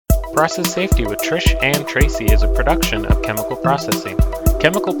Process Safety with Trish and Traci is a production of Chemical Processing.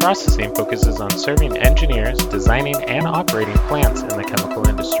 Chemical Processing focuses on serving engineers, designing, and operating plants in the chemical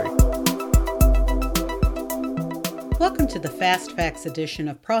industry. Welcome to the Fast Facts edition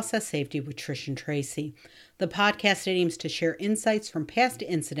of Process Safety with Trish and Traci. The podcast aims to share insights from past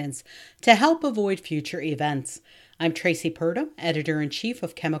incidents to help avoid future events. I'm Traci Purda, Editor-in-Chief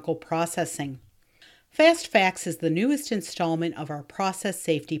of Chemical Processing. Fast Facts is the newest installment of our Process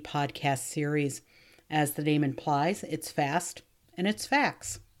Safety podcast series. As the name implies, it's fast and it's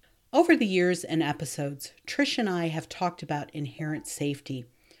facts. Over the years and episodes, Trish and I have talked about inherent safety.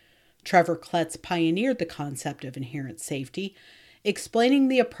 Trevor Kletz pioneered the concept of inherent safety, explaining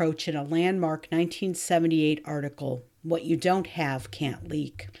the approach in a landmark 1978 article, What You Don't Have Can't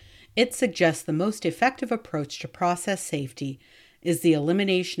Leak. It suggests the most effective approach to process safety is the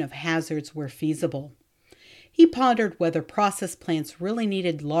elimination of hazards where feasible. He pondered whether process plants really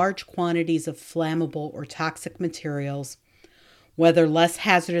needed large quantities of flammable or toxic materials, whether less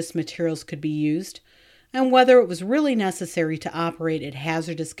hazardous materials could be used, and whether it was really necessary to operate at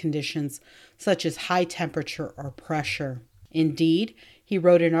hazardous conditions such as high temperature or pressure. Indeed, he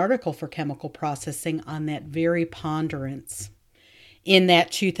wrote an article for Chemical Processing on that very ponderance. In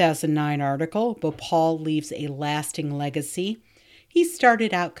that 2009 article, Bhopal Leaves a Lasting Legacy, he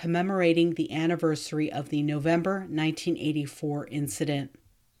started out commemorating the anniversary of the November 1984 incident.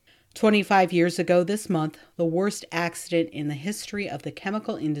 25 years ago this month, the worst accident in the history of the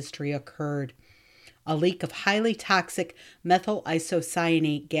chemical industry occurred. A leak of highly toxic methyl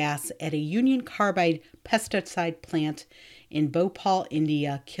isocyanate gas at a Union Carbide pesticide plant in Bhopal,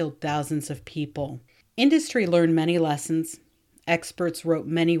 India, killed thousands of people. Industry learned many lessons. Experts wrote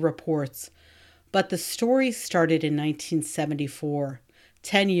many reports. But the story started in 1974,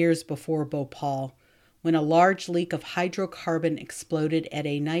 10 years before Bhopal, when a large leak of hydrocarbon exploded at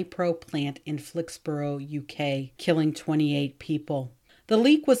a Nipro plant in Flixborough, UK, killing 28 people. The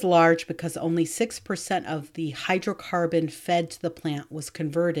leak was large because only 6% of the hydrocarbon fed to the plant was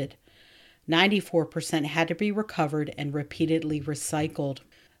converted. 94% had to be recovered and repeatedly recycled.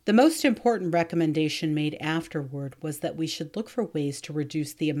 The most important recommendation made afterward was that we should look for ways to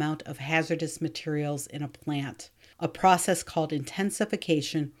reduce the amount of hazardous materials in a plant, a process called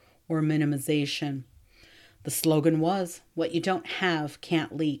intensification or minimization. The slogan was, "What you don't have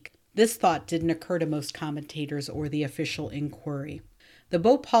can't leak." This thought didn't occur to most commentators or the official inquiry. The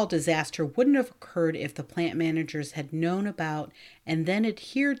Bhopal disaster wouldn't have occurred if the plant managers had known about and then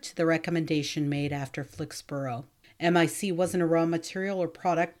adhered to the recommendation made after Flixborough. MIC wasn't a raw material or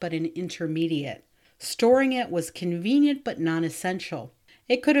product, but an intermediate. Storing it was convenient but non-essential.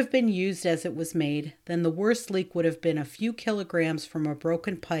 It could have been used as it was made, then the worst leak would have been a few kilograms from a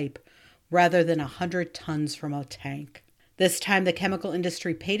broken pipe rather than 100 tons from a tank. This time the chemical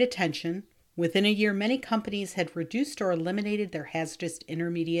industry paid attention. Within a year, many companies had reduced or eliminated their hazardous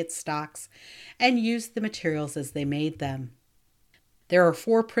intermediate stocks and used the materials as they made them. There are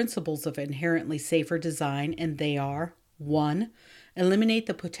 4 principles of inherently safer design, and they are: 1. Eliminate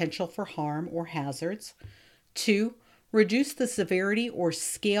the potential for harm or hazards. 2. Reduce the severity or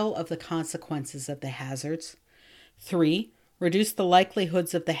scale of the consequences of the hazards. 3. Reduce the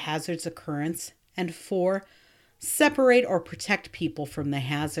likelihoods of the hazard's occurrence. And 4. Separate or protect people from the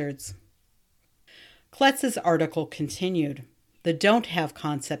hazards. Kletz's article continued. The don't have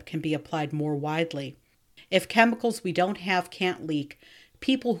concept can be applied more widely. If chemicals we don't have can't leak,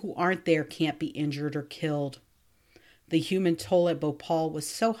 people who aren't there can't be injured or killed. The human toll at Bhopal was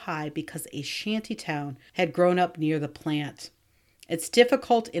so high because a shanty town had grown up near the plant. It's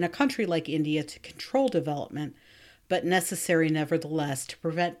difficult in a country like India to control development, but necessary nevertheless to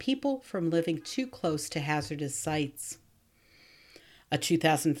prevent people from living too close to hazardous sites. A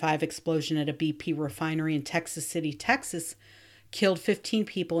 2005 explosion at a BP refinery in Texas City, Texas, killed 15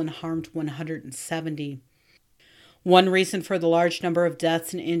 people and harmed 170. One reason for the large number of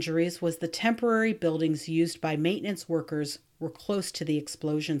deaths and injuries was the temporary buildings used by maintenance workers were close to the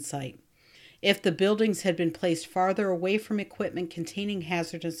explosion site. If the buildings had been placed farther away from equipment containing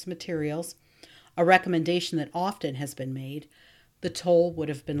hazardous materials, a recommendation that often has been made, the toll would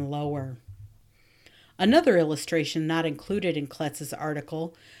have been lower. Another illustration not included in Kletz's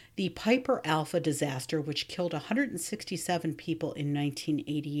article, the Piper Alpha disaster, which killed 167 people in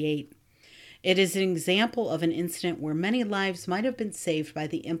 1988. It is an example of an incident where many lives might have been saved by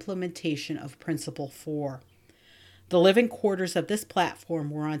the implementation of Principle 4. The living quarters of this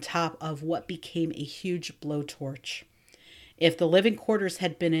platform were on top of what became a huge blowtorch. If the living quarters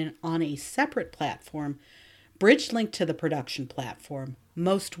had been on a separate platform, bridge linked to the production platform,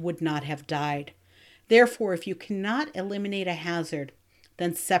 most would not have died. Therefore, if you cannot eliminate a hazard,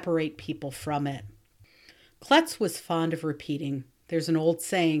 then separate people from it. Kletz was fond of repeating, there's an old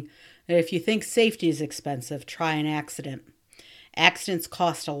saying that if you think safety is expensive, try an accident. Accidents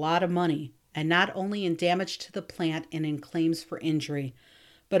cost a lot of money, and not only in damage to the plant and in claims for injury,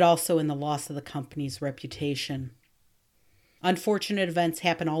 but also in the loss of the company's reputation. Unfortunate events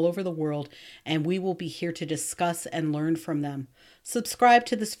happen all over the world, and we will be here to discuss and learn from them. Subscribe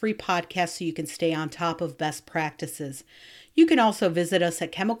to this free podcast so you can stay on top of best practices. You can also visit us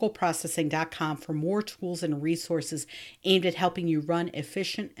at chemicalprocessing.com for more tools and resources aimed at helping you run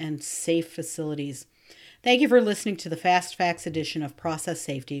efficient and safe facilities. Thank you for listening to the Fast Facts edition of Process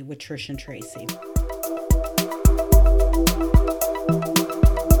Safety with Trish and Traci.